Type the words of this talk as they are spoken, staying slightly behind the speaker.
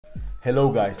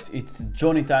Hello guys, it's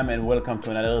Johnny time and welcome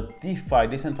to another DeFi,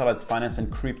 decentralized finance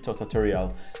and crypto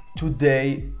tutorial.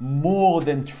 Today, more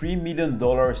than $3 million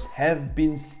have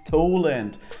been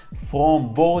stolen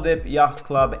from Bored Ape Yacht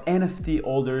Club NFT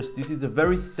holders. This is a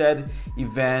very sad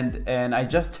event and I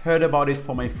just heard about it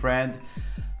from my friend.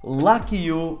 Lucky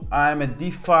you, I'm a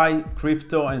DeFi,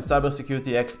 crypto and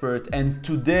cybersecurity expert, and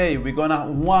today we're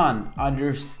gonna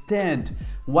understand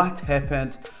what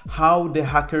happened, how the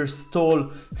hackers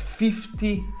stole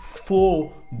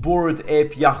 54 Bored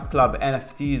Ape Yacht Club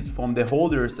NFTs from the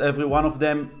holders. Every one of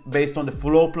them, based on the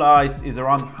floor price, is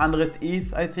around 100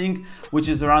 ETH, I think, which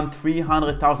is around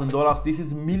 $300,000. This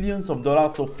is millions of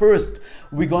dollars. So first,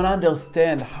 we're gonna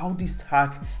understand how this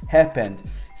hack happened.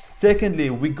 Secondly,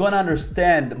 we're gonna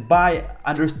understand, by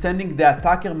understanding the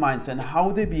attacker minds and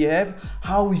how they behave,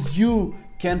 how you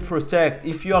can protect,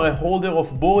 if you are a holder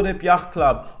of Bored Ape Yacht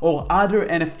Club or other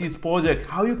NFTs project,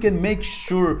 how you can make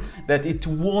sure that it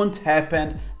won't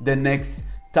happen the next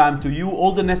time to you.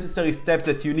 All the necessary steps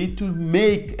that you need to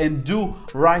make and do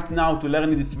right now to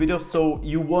learn in this video, so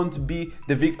you won't be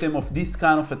the victim of this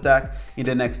kind of attack in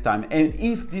the next time. And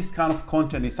if this kind of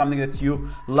content is something that you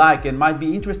like and might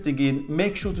be interested in,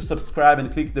 make sure to subscribe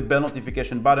and click the bell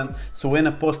notification button, so when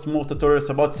I post more tutorials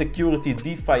about security,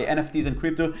 DeFi, NFTs and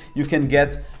crypto, you can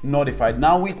get notified.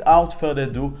 Now, without further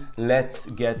ado, let's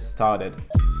get started.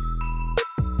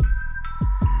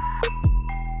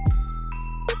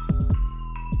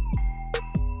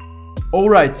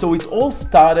 Alright, so it all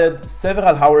started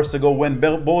several hours ago when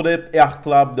Bored Ape Yacht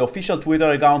Club, the official Twitter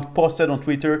account, posted on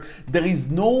Twitter, "There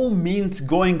is no mint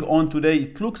going on today.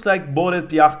 It looks like Bored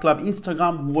Ape Yacht Club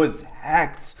Instagram was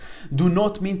hacked. Do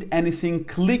not mint anything,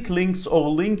 click links or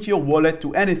link your wallet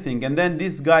to anything." And then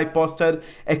this guy posted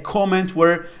a comment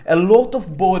where a lot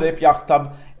of Bored Ape Yacht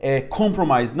Club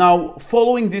compromise. Now,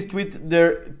 following this tweet,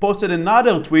 they posted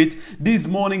another tweet. This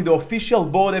morning, the official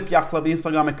Bored Ape Yacht Club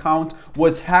Instagram account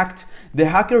was hacked. The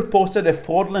hacker posted a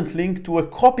fraudulent link to a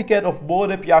copycat of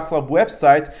Bored Ape Yacht Club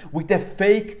website with a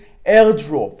fake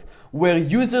airdrop, where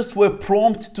users were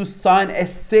prompted to sign a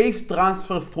safe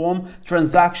transfer form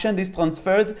transaction. This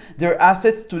transferred their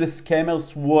assets to the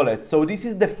scammer's wallet. So this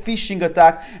is the phishing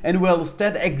attack, and we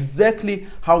understand exactly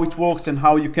how it works and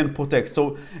how you can protect.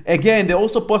 So again, they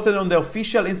also posted on the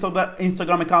official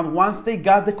Instagram account, once they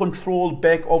got the control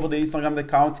back over the Instagram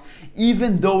account,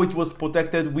 even though it was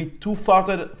protected with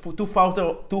two-factor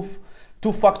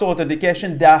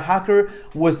authentication, the hacker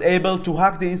was able to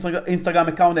hack the Instagram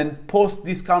account and post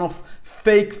this kind of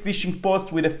fake phishing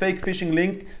post with a fake phishing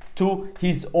link to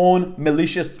his own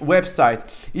malicious website.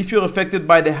 If you're affected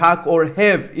by the hack or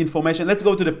have information, let's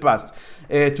go to the past,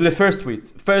 to the first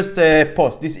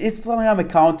post. This Instagram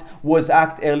account was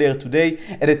hacked earlier today.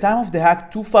 At the time of the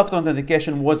hack, two-factor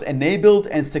authentication was enabled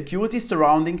and security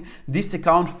surrounding this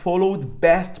account followed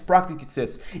best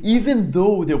practices. Even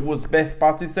though there was best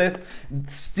practices,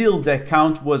 still the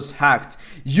account was hacked.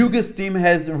 Yuga's team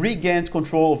has regained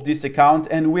control of this account,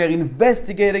 and we are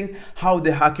investigating how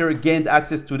the hacker gained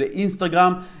access to the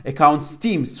Instagram account's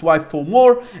team. Swipe for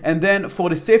more, and then for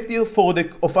the safety of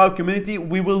our community,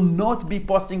 we will not be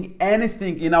posting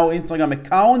anything in our Instagram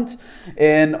account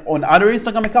and on other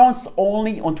Instagram accounts,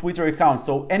 only on Twitter accounts.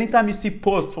 So anytime you see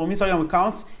posts from Instagram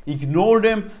accounts, ignore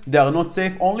them. They are not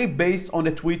safe, only based on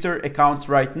the Twitter accounts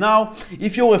right now.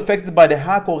 If you're affected by the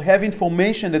hack or have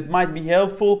information that might be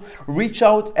helpful, reach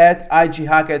out at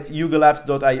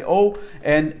ighack@yugalabs.io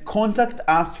and contact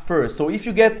us first. So if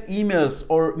you get emails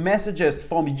or messages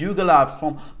from Yuga Labs,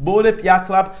 from Bored Ape Yacht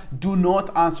Club, do not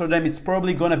answer them. It's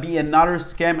probably gonna be another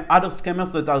scam, other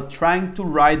scammers that are trying to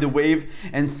ride the wave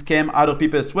and scam other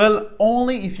people as well.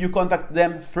 Only if you contact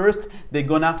them first, they're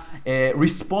gonna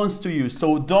respond to you.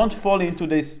 So don't fall into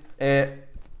this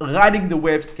riding the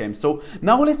wave scam. So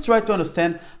now let's try to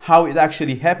understand how it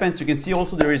actually happens. You can see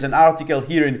also there is an article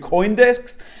here in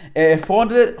CoinDesk.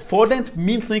 Fraudulent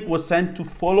mint link was sent to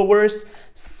followers.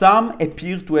 Some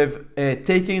appear to have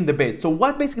taken the bait. So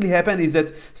what basically happened is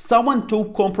that someone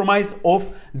took compromise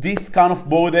of this kind of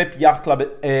Bored Ape Yacht Club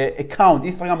account,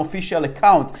 Instagram official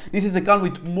account. This is an account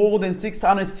with more than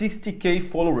 660K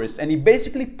followers, and he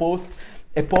basically posts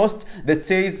a post that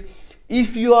says,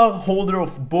 "If you are a holder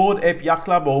of Bored Ape Yacht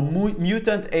Club or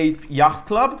Mutant Ape Yacht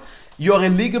Club, you are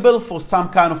eligible for some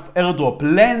kind of airdrop,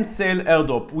 land sale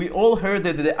airdrop." We all heard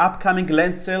that the upcoming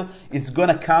land sale is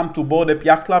gonna come to Bored Ape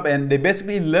Yacht Club, and they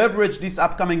basically leverage this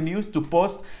upcoming news to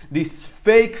post this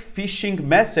fake phishing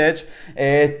message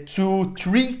to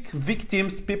trick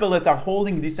victims, people that are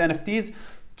holding these NFTs,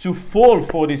 to fall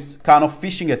for this kind of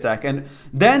phishing attack. And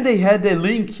then they had a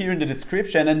link here in the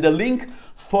description, and the link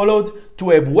followed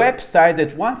to a website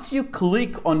that once you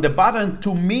click on the button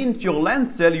to mint your land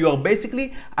sale, you are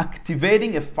basically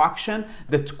activating a function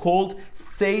that's called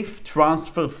safe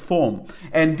transfer form.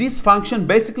 And this function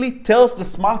basically tells the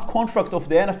smart contract of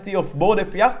the NFT of Bored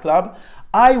Ape Yacht Club,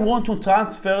 I want to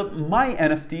transfer my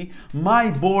NFT,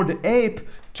 my Bored Ape,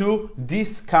 to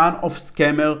this kind of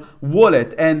scammer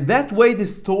wallet. And that way they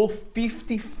stole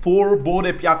 54 Bored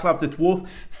Ape Yacht Clubs that worth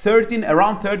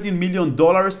around $13 million.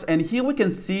 And here we can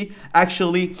see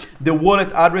actually the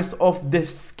wallet address of the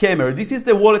scammer. This is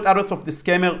the wallet address of the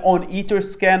scammer on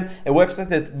Etherscan, a website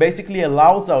that basically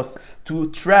allows us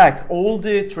to track all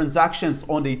the transactions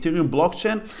on the Ethereum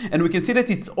blockchain. And we can see that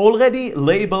it's already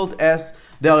labeled as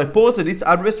the reports that this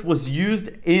address was used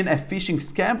in a phishing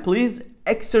scam. Please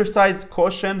exercise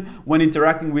caution when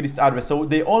interacting with this address. So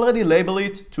they already label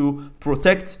it to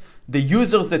protect the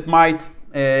users that might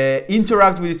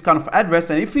interact with this kind of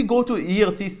address. And if we go to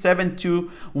ERC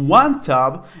 721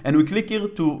 tab and we click here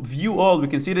to view all, we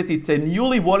can see that it's a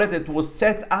newly wallet that was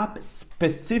set up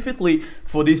specifically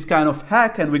for this kind of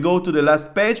hack. And we go to the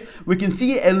last page, we can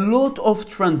see a lot of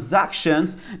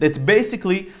transactions that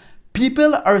basically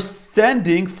people are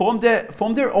sending from their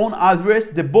own address,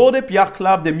 the Bored Ape Yacht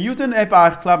Club, the Mutant Ape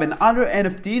Yacht Club, and other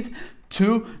NFTs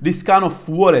to this kind of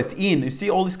wallet. You see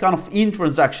all these kind of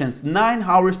transactions 9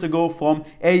 hours ago from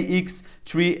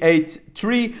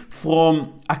AX383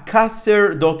 from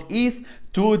Akaser.eth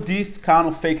to this kind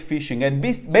of fake phishing. And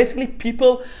basically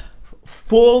people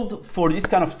fall for this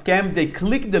kind of scam. They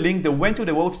clicked the link, they went to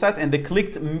the website and they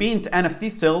clicked mint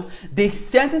NFT sale. They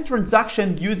sent a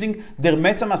transaction using their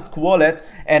MetaMask wallet,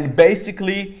 and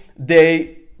basically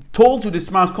they told to the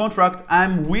smart contract,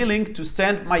 I'm willing to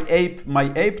send my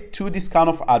ape to this kind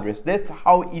of address. That's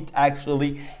how it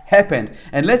actually happened.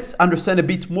 And let's understand a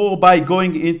bit more by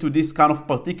going into this kind of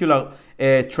particular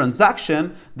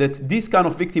transaction that this kind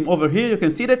of victim over here, you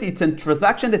can see that it's a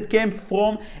transaction that came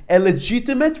from a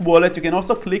legitimate wallet. You can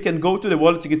also click and go to the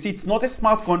wallet. You can see it's not a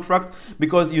smart contract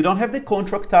because you don't have the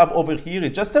contract tab over here.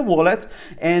 It's just a wallet.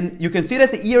 And you can see that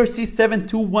the ERC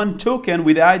 721 token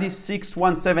with the ID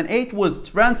 6178 was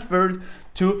transferred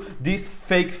to this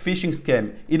fake phishing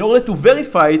scam. In order to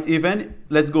verify it even,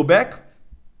 let's go back.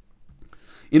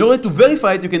 In order to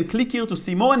verify it, you can click here to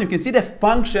see more, and you can see the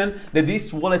function that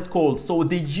this wallet calls. So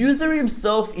the user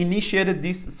himself initiated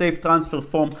this safe transfer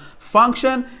form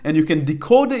function, and you can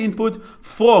decode the input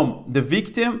from the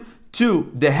victim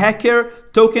to the hacker.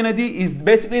 Token ID is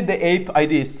basically the ape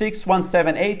ID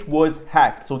 6178 was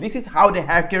hacked. So this is how the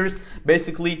hackers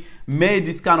basically made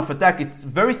this kind of attack. It's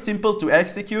very simple to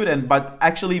execute, but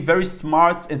actually very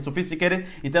smart and sophisticated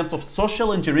in terms of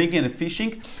social engineering and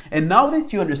phishing. And now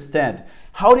that you understand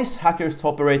how these hackers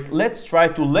operate, let's try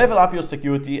to level up your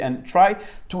security and try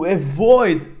to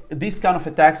avoid these kind of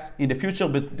attacks in the future.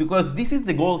 But because this is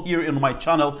the goal here in my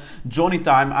channel, Johnny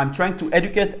Time, I'm trying to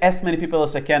educate as many people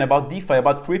as I can about DeFi,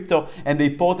 about crypto, and the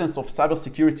importance of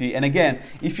cybersecurity. And again,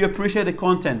 if you appreciate the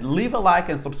content, leave a like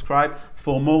and subscribe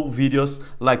for more videos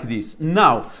like this.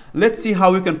 Now, let's see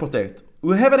how we can protect.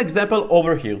 We have an example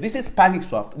over here. This is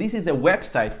PancakeSwap. This is a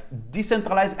website,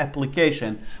 decentralized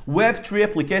application, Web3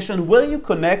 application where you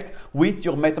connect with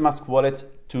your MetaMask wallet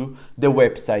to the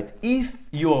website. If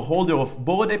you are a holder of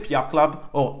Bored Ape Yacht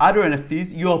Club or other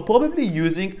NFTs, you are probably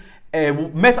using a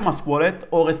MetaMask wallet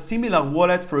or a similar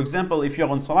wallet. For example, if you're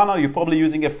on Solana, you're probably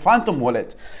using a Phantom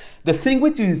wallet. The thing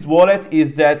with this wallet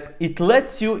is that it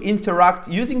lets you interact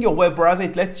using your web browser.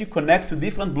 It lets you connect to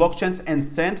different blockchains and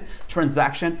send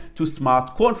transaction to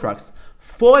smart contracts.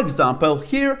 For example,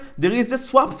 here there is the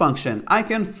swap function. I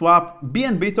can swap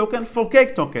BNB token for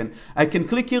Cake token. I can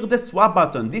click here the swap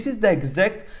button. This is the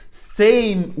exact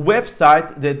same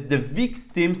website that the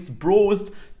victims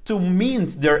browsed to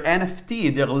mint their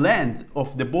NFT, their land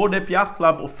of the Bored Ape Yacht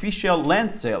Club official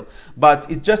land sale, but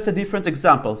it's just a different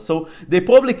example. So they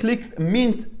probably clicked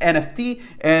mint NFT,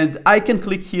 and I can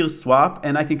click here swap,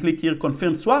 and I can click here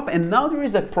confirm swap, and now there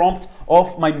is a prompt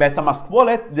of my MetaMask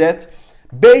wallet that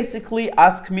basically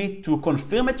asks me to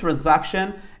confirm a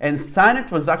transaction and sign a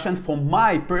transaction from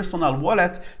my personal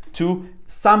wallet to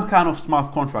some kind of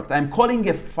smart contract. I'm calling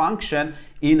a function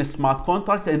in a smart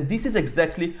contract, and this is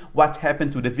exactly what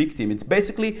happened to the victim. It's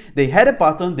basically they had a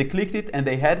button, they clicked it, and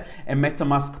they had a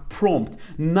MetaMask prompt.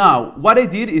 Now, what they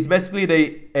did is basically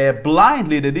they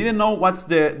blindly, they didn't know what's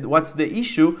the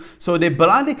issue, so they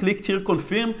blindly clicked here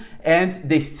confirm, and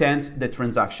they sent the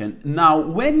transaction. Now,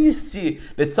 when you see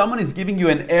that someone is giving you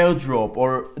an airdrop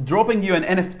or dropping you an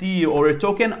NFT or a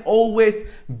token, always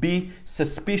be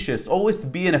suspicious, always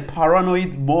be in a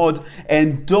paranoid mode,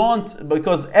 and don't,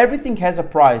 because everything has a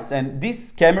price, and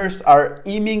these scammers are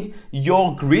aiming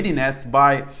your greediness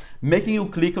by making you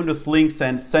click on those links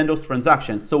and send those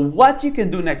transactions. So what you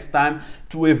can do next time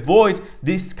to avoid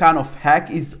this kind of hack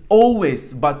is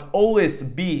always, but always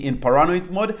be in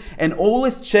paranoid mode, and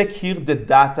always check here the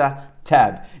data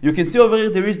tab. You can see over here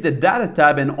there is the data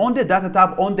tab, and on the data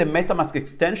tab on the MetaMask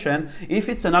extension, if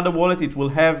it's another wallet it will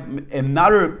have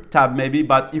another tab maybe,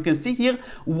 but you can see here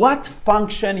what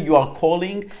function you are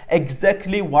calling,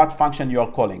 exactly what function you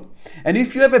are calling. And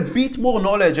if you have a bit more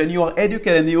knowledge and you are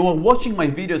educated and you are watching my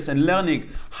videos and learning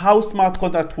how smart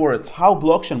contract works, how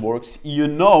blockchain works, you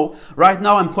know right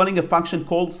now I'm calling a function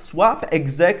called swap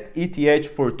exact ETH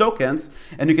for tokens,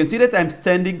 and you can see that I'm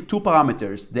sending two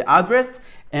parameters, the address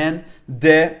and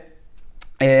the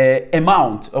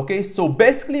amount. Okay, so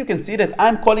basically you can see that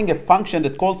I'm calling a function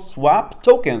that calls swap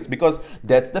tokens, because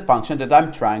that's the function that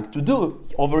I'm trying to do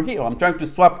over here. I'm trying to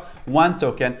swap one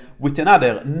token with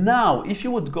another. Now, if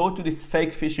you would go to this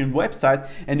fake phishing website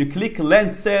and you click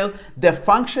land sale, the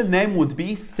function name would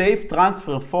be safe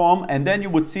transfer form, and then you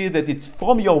would see that it's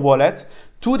from your wallet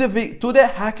to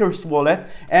the hacker's wallet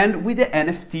and with the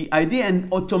NFT ID, and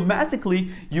automatically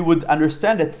you would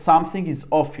understand that something is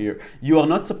off here. You are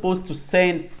not supposed to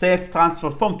send safe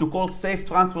transfer form, to call safe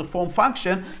transfer form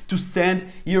function to send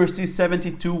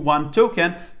ERC-72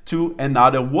 token to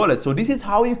another wallet. So this is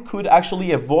how you could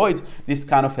actually avoid this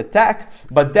kind of attack,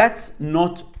 but that's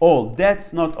not all.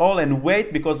 That's not all, and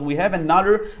wait, because we have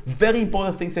another very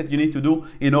important things that you need to do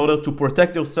in order to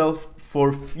protect yourself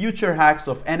for future hacks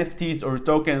of NFTs or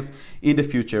tokens in the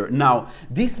future. Now,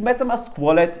 this MetaMask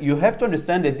wallet, you have to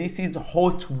understand that this is a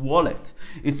hot wallet.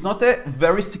 It's not a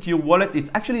very secure wallet. It's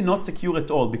actually not secure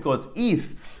at all, because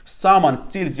if someone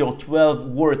steals your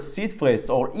 12-word seed phrase,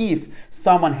 or if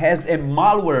someone has a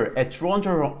malware, a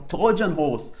Trojan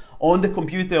horse on the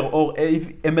computer, or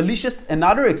a malicious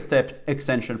another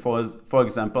extension, for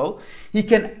example, he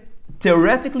can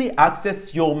theoretically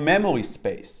access your memory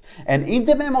space. And in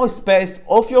the memory space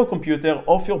of your computer,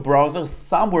 of your browser,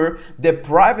 somewhere the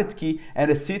private key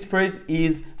and the seed phrase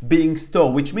is being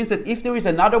stored, which means that if there is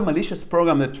another malicious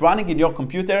program that's running in your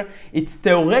computer, it's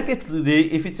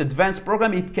theoretically, if it's advanced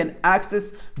program, it can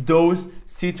access those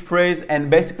seed phrase and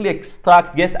basically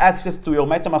get access to your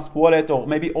MetaMask wallet, or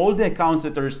maybe all the accounts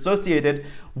that are associated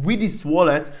with this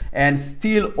wallet, and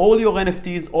steal all your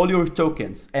NFTs, all your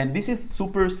tokens. And this is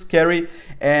super scary.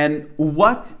 And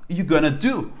what you gonna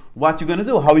do? What you gonna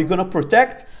do? How you gonna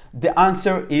protect? The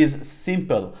answer is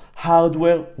simple.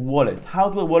 Hardware wallet.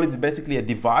 Hardware wallet is basically a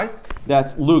device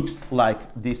that looks like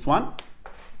this one.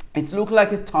 It looks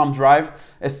like a thumb drive,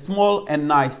 a small and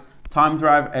nice thumb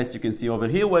drive, as you can see over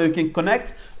here, where you can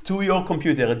connect to your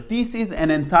computer. This is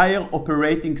an entire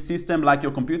operating system like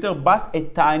your computer, but a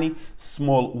tiny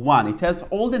small one. It has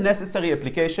all the necessary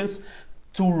applications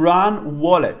to run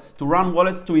wallets,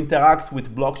 to interact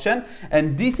with blockchain,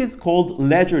 and this is called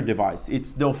Ledger device.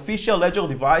 It's the official Ledger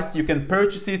device. You can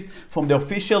purchase it from the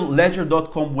official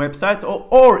ledger.com website,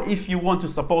 or if you want to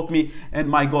support me and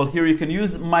my goal here, you can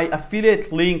use my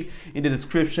affiliate link in the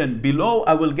description below.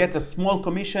 I will get a small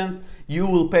commissions. You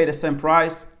will pay the same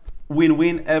price.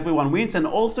 Win-win, everyone wins. And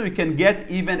also you can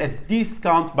get even a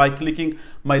discount by clicking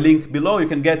my link below. You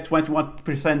can get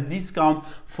 21% discount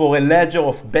for a Ledger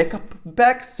of backup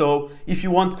pack. So if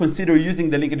you want, consider using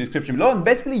the link in the description below. And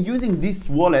basically using this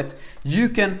wallet, you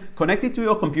can connect it to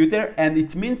your computer, and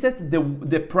it means that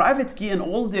the private key and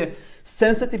all the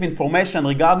sensitive information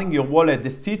regarding your wallet, the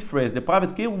seed phrase, the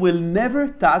private key, will never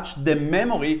touch the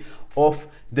memory of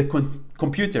the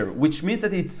computer, which means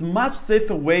that it's much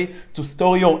safer way to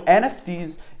store your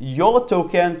NFTs, your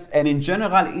tokens, and in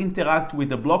general interact with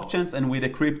the blockchains and with the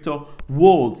crypto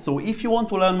world. So if you want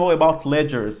to learn more about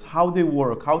ledgers, how they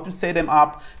work, how to set them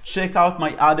up, check out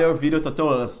my other video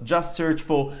tutorials. Just search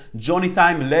for Johnny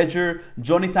Time Ledger,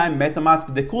 Johnny Time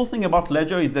MetaMask. The cool thing about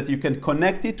Ledger is that you can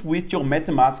connect it with your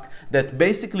MetaMask, that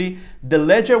basically the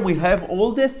Ledger will have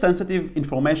all the sensitive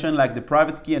information like the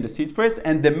private key and the seed phrase,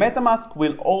 and the MetaMask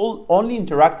will only only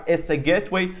interact as a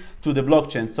gateway to the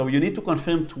blockchain. So you need to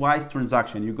confirm twice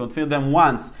transaction. You confirm them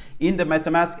once in the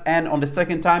MetaMask and on the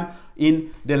second time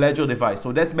in the Ledger device.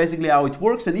 So that's basically how it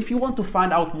works. And if you want to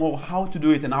find out more how to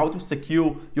do it and how to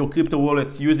secure your crypto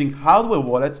wallets using hardware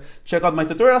wallets, check out my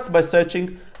tutorials by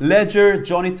searching Ledger,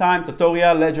 Johnny Time,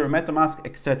 tutorial, Ledger, MetaMask,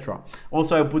 etc.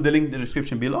 Also, I put the link in the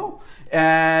description below.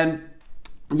 And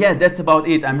yeah, that's about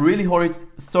it. I'm really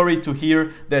sorry to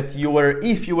hear that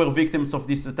if you were victims of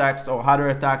these attacks or other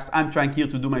attacks. I'm trying here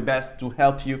to do my best to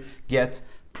help you get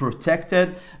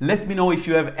protected. Let me know if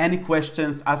you have any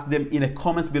questions, ask them in the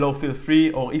comments below, feel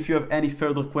free, or if you have any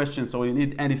further questions or you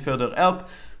need any further help,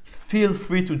 feel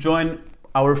free to join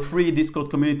our free Discord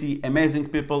community. Amazing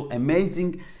people,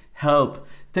 amazing help.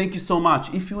 Thank you so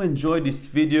much. If you enjoyed this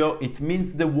video, it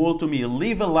means the world to me.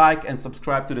 Leave a like and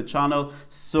subscribe to the channel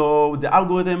so the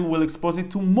algorithm will expose it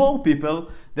to more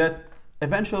people that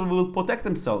eventually will protect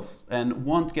themselves and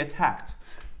won't get hacked.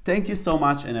 Thank you so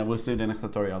much, and I will see you in the next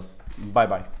tutorials. Bye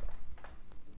bye.